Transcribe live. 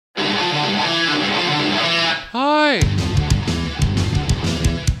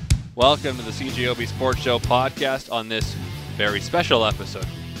Welcome to the CJOB Sports Show podcast on this very special episode.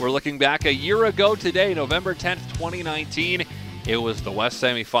 We're looking back a year ago today, November 10th, 2019. It was the West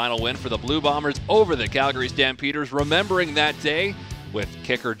semifinal win for the Blue Bombers over the Calgary Stampeders. Remembering that day with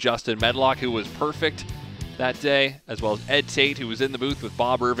kicker Justin Medlock, who was perfect that day, as well as Ed Tate, who was in the booth with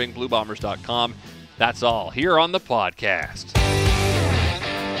Bob Irving, BlueBombers.com. That's all here on the podcast.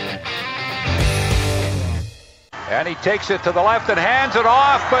 And he takes it to the left and hands it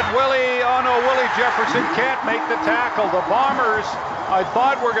off, but Willie Jefferson can't make the tackle. The Bombers, I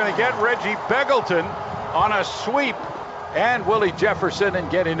thought were going to get Reggie Begelton on a sweep and Willie Jefferson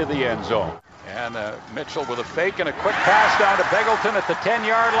and get into the end zone. And Mitchell with a fake and a quick pass down to Begelton at the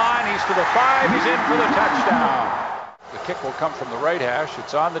 10-yard line. He's to the 5. He's in for the touchdown. The kick will come from the right hash.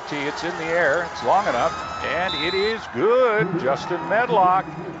 It's on the tee. It's in the air. It's long enough. And it is good. Justin Medlock.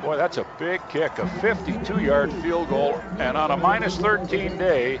 Boy, that's a big kick. A 52-yard field goal. And on a minus 13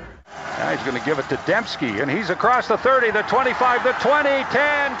 day, now he's going to give it to Dembski. And he's across the 30, the 25, the 20,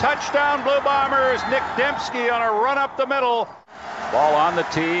 10. Touchdown, Blue Bombers. Nick Dembski on a run up the middle. Ball on the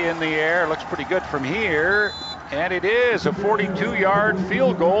tee in the air. Looks pretty good from here. And it is a 42-yard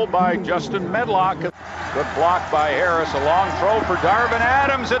field goal by Justin Medlock. Good block by Harris. A long throw for Darvin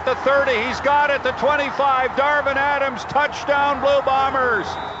Adams at the 30. He's got it, the 25. Darvin Adams, touchdown, Blue Bombers.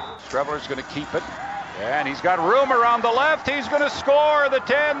 Strevler's going to keep it. And he's got room around the left. He's going to score the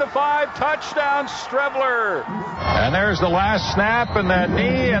 10, the 5, touchdown, Strevler. And there's the last snap and that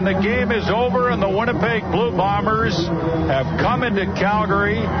knee, and the game is over, and the Winnipeg Blue Bombers have come into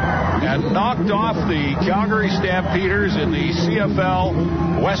Calgary and knocked off the Calgary Stampeders in the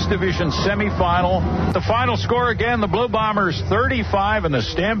CFL West Division semifinal. The final score again, the Blue Bombers 35 and the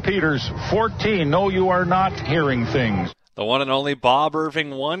Stampeders 14. No, you are not hearing things. The one and only Bob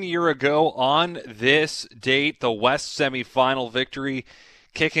Irving 1 year ago on this date, the West semifinal victory,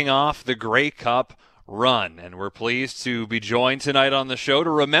 kicking off the Grey Cup run. And we're pleased to be joined tonight on the show to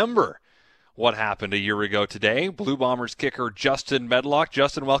remember what happened a year ago today. Blue Bombers kicker Justin Medlock.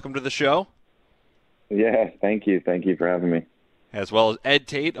 Justin, welcome to the show. Yeah, thank you. Thank you for having me. As well as Ed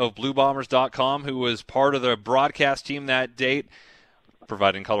Tate of BlueBombers.com, who was part of the broadcast team that date,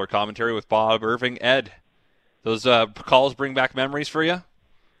 providing color commentary with Bob Irving. Ed, those calls bring back memories for you?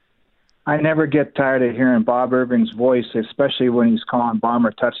 I never get tired of hearing Bob Irving's voice, especially when he's calling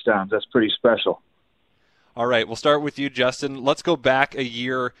Bomber touchdowns. That's pretty special. All right, we'll start with you, Justin. Let's go back a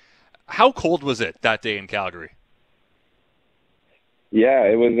year. How cold was it that day in Calgary? Yeah,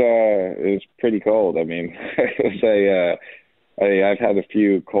 it was pretty cold. I mean, it was I've had a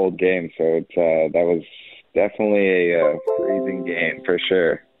few cold games, so that was definitely a freezing game for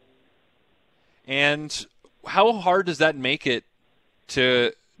sure. And how hard does that make it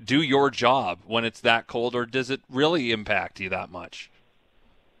to do your job when it's that cold, or does it really impact you that much?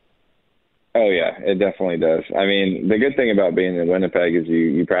 Oh, yeah, it definitely does. I mean, the good thing about being in Winnipeg is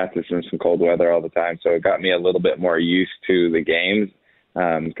you practice in some cold weather all the time, so it got me a little bit more used to the games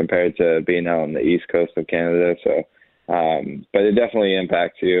compared to being out on the east coast of Canada. So, but it definitely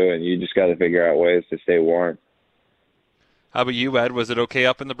impacts you, and you just got to figure out ways to stay warm. How about you, Ed? Was it okay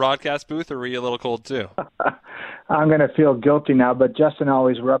up in the broadcast booth, or were you a little cold too? I'm going to feel guilty now, but Justin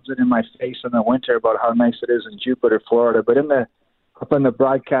always rubs it in my face in the winter about how nice it is in Jupiter, Florida. But up in the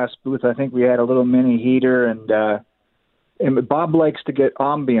broadcast booth, I think we had a little mini heater, and Bob likes to get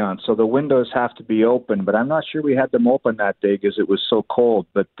ambiance, so the windows have to be open. But I'm not sure we had them open that day because it was so cold.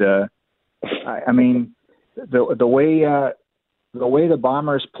 But I mean, the way the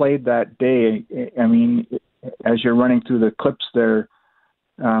Bombers played that day, I mean, as you're running through the clips there,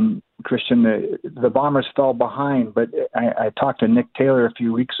 Christian, the Bombers fell behind. But I talked to Nick Taylor a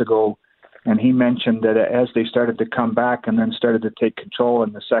few weeks ago, and he mentioned that as they started to come back and then started to take control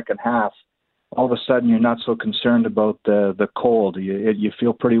in the second half, all of a sudden you're not so concerned about the cold. You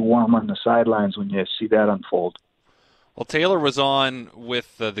feel pretty warm on the sidelines when you see that unfold. Well, Taylor was on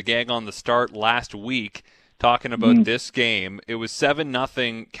with the gang on the start last week talking about this game. It was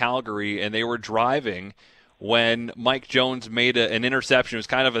 7-0 Calgary, and they were driving when Mike Jones made an interception. It was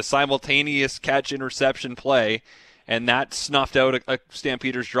kind of a simultaneous catch-interception play, and that snuffed out a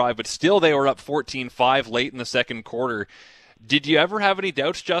Stampeders drive. But still, they were up 14-5 late in the second quarter. Did you ever have any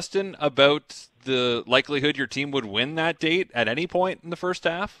doubts, Justin, about the likelihood your team would win that date at any point in the first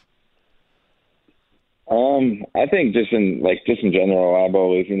half? I think just in general, I've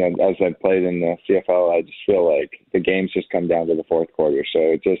always, as I've played in the CFL, I just feel like the games just come down to the fourth quarter.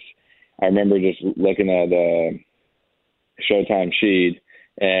 So I remember just looking at Showtime Sheed,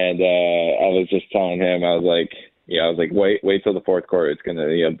 and I was just telling him, I was like, wait till the fourth quarter. It's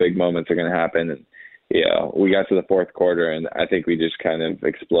gonna, big moments are gonna happen, we got to the fourth quarter, and I think we just kind of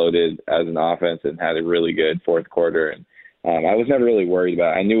exploded as an offense and had a really good fourth quarter. And I was never really worried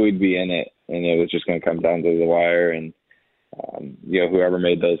about it. I knew we'd be in it, and it was just going to come down to the wire. And whoever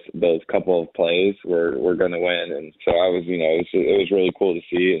made those couple of plays were going to win. And so I was, it was really cool to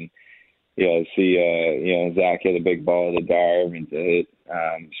see. And see Zach hit a big ball to Darv and to hit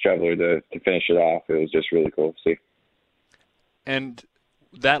Streveler to finish it off. It was just really cool to see. And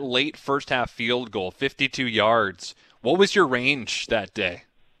that late first half field goal, 52 yards, what was your range that day?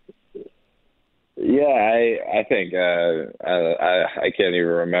 Yeah, I think I can't even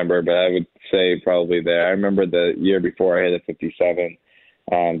remember, but I would say probably there. I remember the year before I hit a 57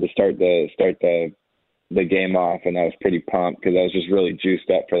 to start the game off, and I was pretty pumped because I was just really juiced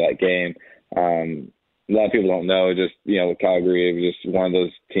up for that game. A lot of people don't know, just with Calgary, it was just one of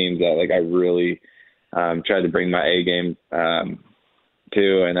those teams that I really tried to bring my A game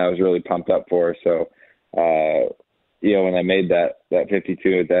to, and I was really pumped up for. So when I made that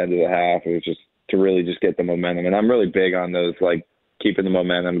 52 at the end of the half, it was just to really just get the momentum. And I'm really big on those, keeping the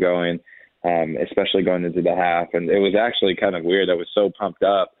momentum going, especially going into the half. And it was actually kind of weird. I was so pumped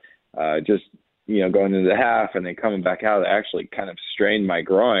up, going into the half and then coming back out. I actually kind of strained my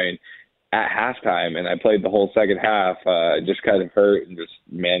groin at halftime, and I played the whole second half, just kind of hurt and just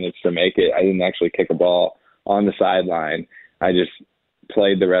managed to make it. I didn't actually kick a ball on the sideline. I just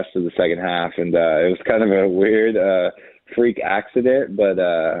played the rest of the second half, and it was kind of a weird freak accident, but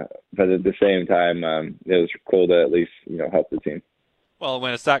at the same time, it was cool to at least help the team. Well,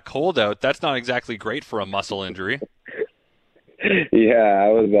 when it's that cold out, that's not exactly great for a muscle injury. Yeah,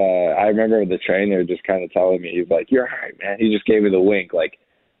 I remember the trainer just kind of telling me, he's like, "You're all right, man." He just gave me the wink,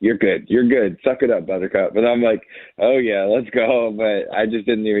 "You're good. You're good. Suck it up, Buttercup." And I'm like, "Oh yeah, let's go." But I just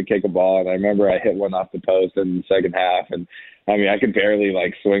didn't even kick a ball, and I remember I hit one off the post in the second half, and I could barely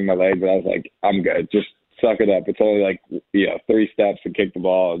swing my leg, but I was like, "I'm good. Just suck it up. It's only 3 steps to kick the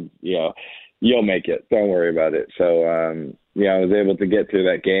ball, and you'll make it. Don't worry about it." So I was able to get through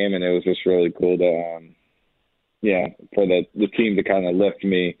that game, and it was just really cool to for the team to kind of lift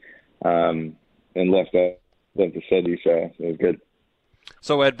me and lift the city. So it was good.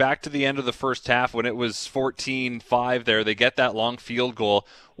 So, Ed, back to the end of the first half when it was 14-5 there, they get that long field goal.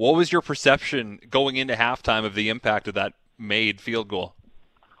 What was your perception going into halftime of the impact of that made field goal?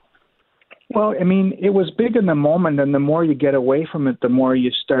 Well, it was big in the moment, and the more you get away from it, the more you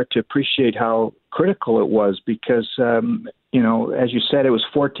start to appreciate how critical it was because, as you said, it was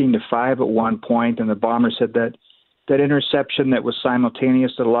 14-5 at one point, and the Bombers had that interception that was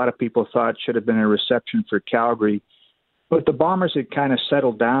simultaneous that a lot of people thought should have been a reception for Calgary. But the Bombers had kind of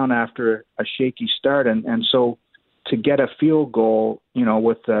settled down after a shaky start, and so to get a field goal,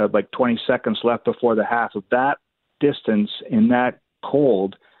 with 20 seconds left before the half of that distance in that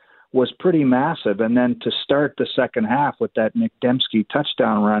cold was pretty massive. And then to start the second half with that Nick Dembski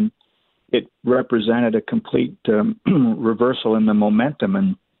touchdown run, it represented a complete reversal in the momentum.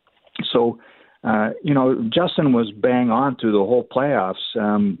 And so, Justin was bang on through the whole playoffs.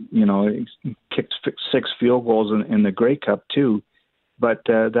 He kicked 6 field goals in the Grey Cup too. But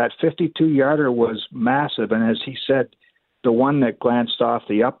that 52-yarder was massive. And as he said, the one that glanced off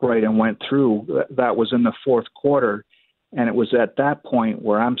the upright and went through, that was in the fourth quarter. And it was at that point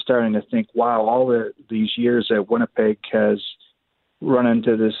where I'm starting to think, wow, all these years that Winnipeg has run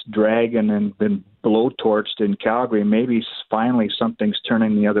into this dragon and been blowtorched in Calgary, maybe finally something's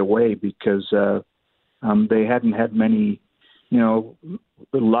turning the other way because they hadn't had many,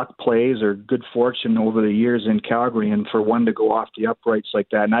 luck plays or good fortune over the years in Calgary, and for one to go off the uprights like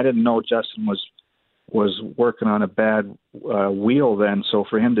that. And I didn't know Justin was working on a bad wheel then, so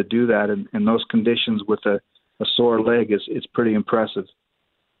for him to do that in those conditions with a sore leg is pretty impressive.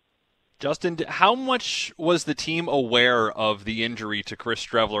 Justin, how much was the team aware of the injury to Chris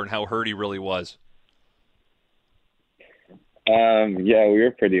Streveler and how hurt he really was? Yeah, we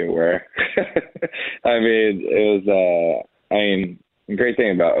were pretty aware. It was, the great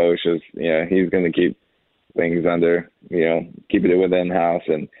thing about Osh is, he's going to keep things under, keep it within house.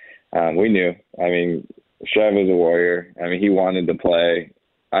 And we knew, Strev was a warrior. He wanted to play.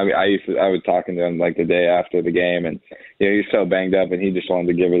 I was talking to him the day after the game, and he was so banged up, and he just wanted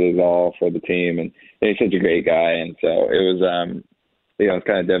to give it his all for the team. And he's such a great guy, and so it was, it's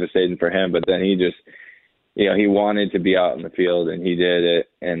kind of devastating for him. But then he just, he wanted to be out in the field, and he did it.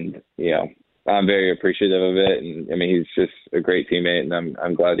 And I'm very appreciative of it. And he's just a great teammate, and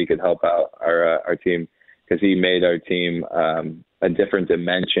I'm glad he could help out our team because he made our team a different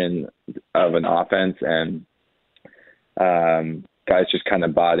dimension of an offense, and guys just kind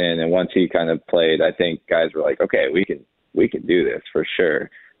of bought in. And once he kind of played, I think guys were like, okay, we can do this for sure.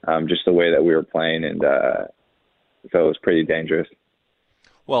 just the way that we were playing, and so it was pretty dangerous.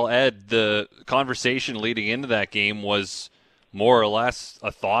 Well, Ed, the conversation leading into that game was more or less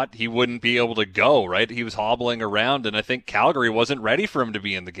a thought he wouldn't be able to go, right? He was hobbling around, and I think Calgary wasn't ready for him to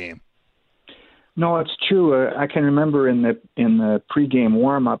be in the game. No, it's true. I can remember in the pregame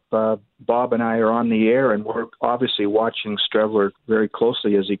warm-up, Bob and I are on the air, and we're obviously watching Streveler very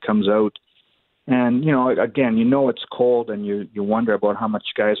closely as he comes out. And, again, it's cold, and you wonder about how much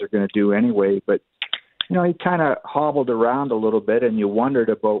guys are going to do anyway. But, he kind of hobbled around a little bit, and you wondered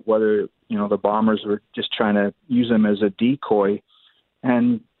about whether, the Bombers were just trying to use him as a decoy.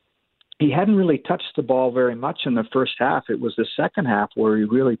 And he hadn't really touched the ball very much in the first half. It was the second half where he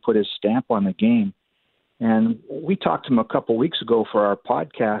really put his stamp on the game. And we talked to him a couple weeks ago for our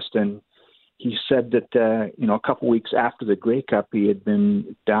podcast, and he said that, a couple weeks after the Grey Cup, he had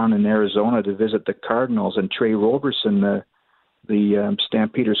been down in Arizona to visit the Cardinals, and Trey Roberson, the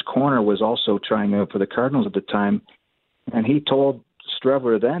Stampeders corner, was also trying out for the Cardinals at the time. And he told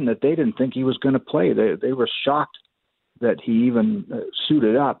Streveler then that they didn't think he was going to play. They were shocked that he even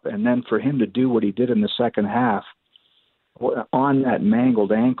suited up, and then for him to do what he did in the second half on that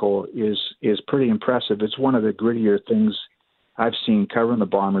mangled ankle is pretty impressive. It's one of the grittier things I've seen covering the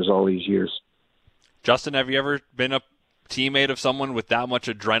Bombers all these years. Justin, have you ever been a teammate of someone with that much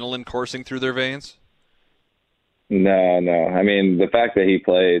adrenaline coursing through their veins? No. I mean, the fact that he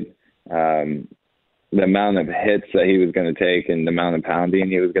played, the amount of hits that he was going to take and the amount of pounding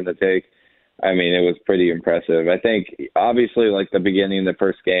he was going to take, I mean, it was pretty impressive. I think, obviously, like the beginning of the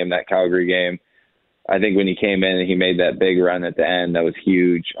first game, that Calgary game, I think when he came in and he made that big run at the end, that was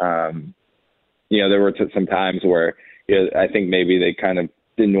huge. There were some times where I think maybe they kind of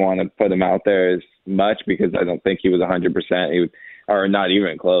didn't want to put him out there as much because I don't think he was 100%, or not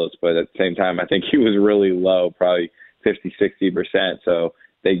even close. But at the same time, I think he was really low, probably 50, 60%. So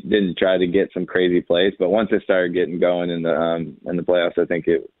they didn't try to get some crazy plays, but once it started getting going in the playoffs, I think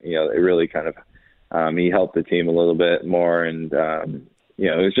it really kind of he helped the team a little bit more, and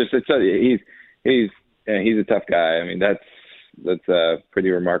he's a tough guy. I mean, that's a pretty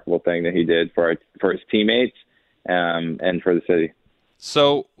remarkable thing that he did for his teammates and for the city.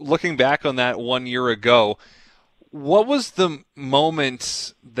 So looking back on that 1 year ago, what was the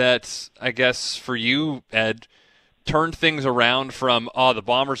moment that, I guess for you, Ed, turned things around from, the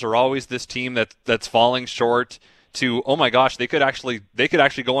Bombers are always this team that's falling short, to, oh my gosh, they could actually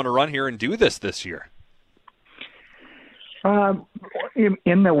go on a run here and do this year?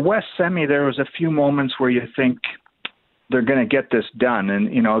 In the West Semi, there was a few moments where you think they're going to get this done. And,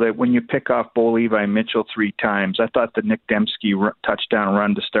 that when you pick off Bo Levi Mitchell 3 times, I thought the Nick Dembski touchdown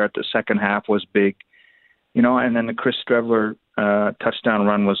run to start the second half was big, and then the Chris Streveler touchdown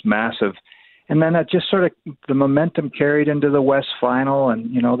run was massive. And then that just sort of, the momentum carried into the West Final,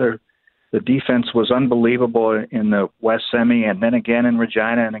 and, the defense was unbelievable in the West Semi, and then again in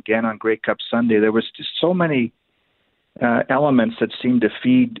Regina, and again on Grey Cup Sunday. There was just so many elements that seemed to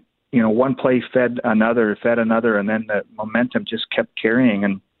feed, one play fed another, and then the momentum just kept carrying.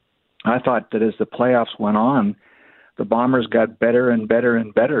 And I thought that as the playoffs went on, the Bombers got better and better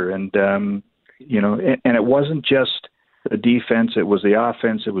and better. And, and it wasn't just the defense, it was the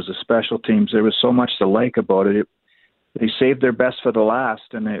offense, it was the special teams. There was so much to like about it. They saved their best for the last,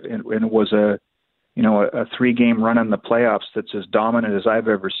 and it was a 3-game run in the playoffs that's as dominant as I've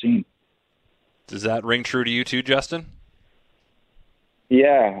ever seen. Does that ring true to you too, Justin?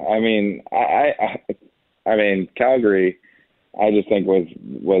 Yeah, I mean, I mean, Calgary, I just think was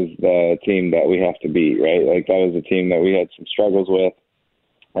the team that we have to beat, right? Like, that was a team that we had some struggles with.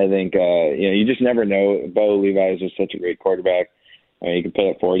 I think, you just never know. Bo Levi is just such a great quarterback. I mean, he can put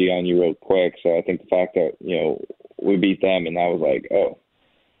up 40 on you real quick. So I think the fact that, we beat them, and I was like, oh,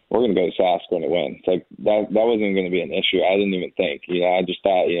 we're going to go to Sask when it wins. Like, that wasn't going to be an issue. I didn't even think. I just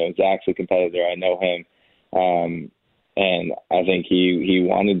thought, Zach's a competitor. I know him. And I think he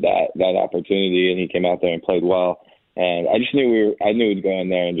wanted that opportunity, and he came out there and played well. And I just knew we'd go in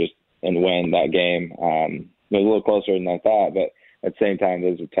there and win that game. It was a little closer than I thought, but at the same time,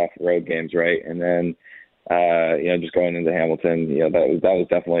 those are tough road games, right? And then, just going into Hamilton, that was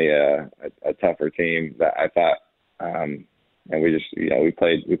definitely a tougher team that I thought. And we just, we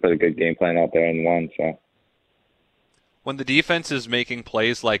played a good game plan out there and won. So. When the defense is making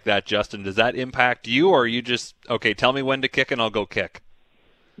plays like that, Justin, does that impact you, or are you just, okay, tell me when to kick and I'll go kick?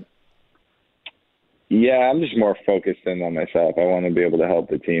 Yeah, I'm just more focused in on myself. I want to be able to help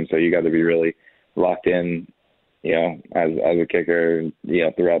the team, so you got to be really locked in, as a kicker,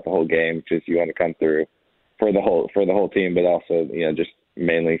 throughout the whole game. Just you want to come through for the whole team, but also, just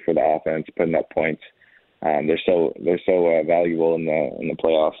mainly for the offense, putting up points. they're so valuable in the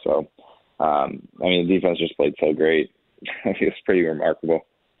playoffs. So I mean, the defense just played so great. It's pretty remarkable.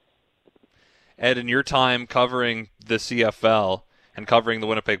 Ed, in your time covering the CFL and covering the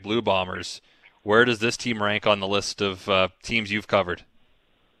Winnipeg Blue Bombers, where does this team rank on the list of teams you've covered?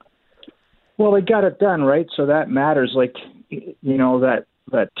 Well, they got it done, right? So that matters. Like,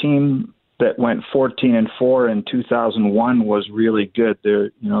 that team that went 14-4 in 2001 was really good.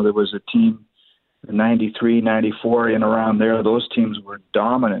 There was a team, 93, 94, in around there. Those teams were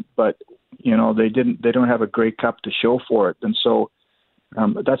dominant, but they don't have a Grey Cup to show for it, and so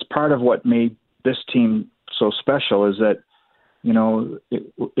that's part of what made this team so special, is that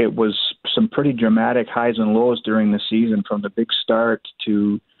it was some pretty dramatic highs and lows during the season, from the big start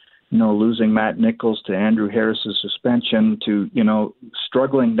to losing Matt Nichols, to Andrew Harris's suspension, to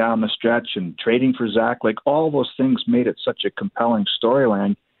struggling down the stretch and trading for Zach. Like, all those things made it such a compelling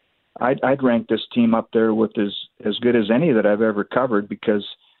storyline. I'd rank this team up there with as good as any that I've ever covered, because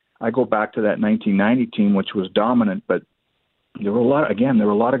I go back to that 1990 team, which was dominant, but there were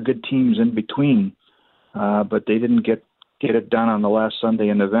a lot of good teams in between, but they didn't get it done on the last Sunday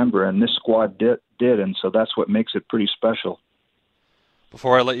in November, and this squad did, and so that's what makes it pretty special.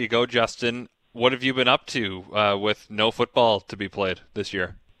 Before I let you go, Justin, what have you been up to with no football to be played this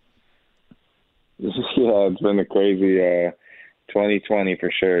year? Yeah, it's been a crazy 2020 for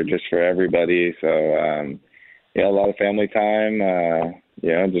sure, just for everybody. So, a lot of family time.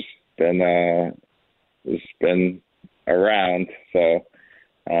 Just been around. So,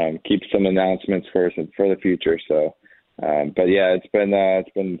 keep some announcements for the future. So, but yeah, it's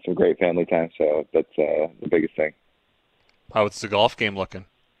been some great family time. So that's the biggest thing. How's the golf game looking?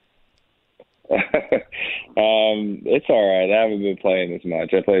 It's all right. I haven't been playing as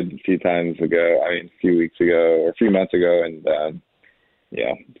much. I played a few months ago, and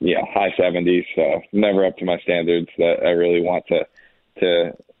high 70s. So never up to my standards that I really want to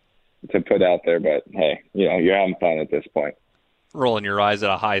put out there. But hey, you're having fun at this point. Rolling your eyes at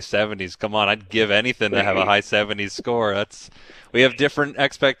a high 70s. Come on, I'd give anything to have a high 70s score. We have different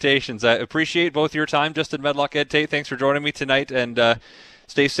expectations. I appreciate both your time, Justin Medlock, Ed Tate. Thanks for joining me tonight, and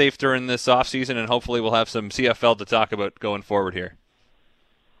stay safe during this off season, and hopefully we'll have some CFL to talk about going forward here.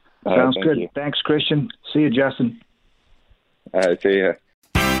 Sounds good. You. Thanks, Christian. See you, Justin. All right, see ya.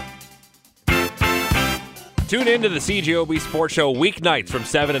 Tune in to the CJOB Sports Show weeknights from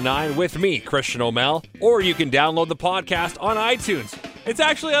 7 to 9 with me, Christian O'Mell, or you can download the podcast on iTunes. It's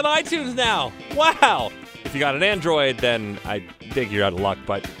actually on iTunes now. Wow! If you got an Android, then I think you're out of luck,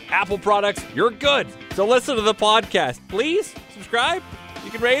 but Apple products, you're good. So listen to the podcast. Please subscribe.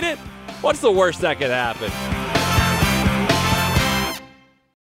 You can rate it. What's the worst that could happen?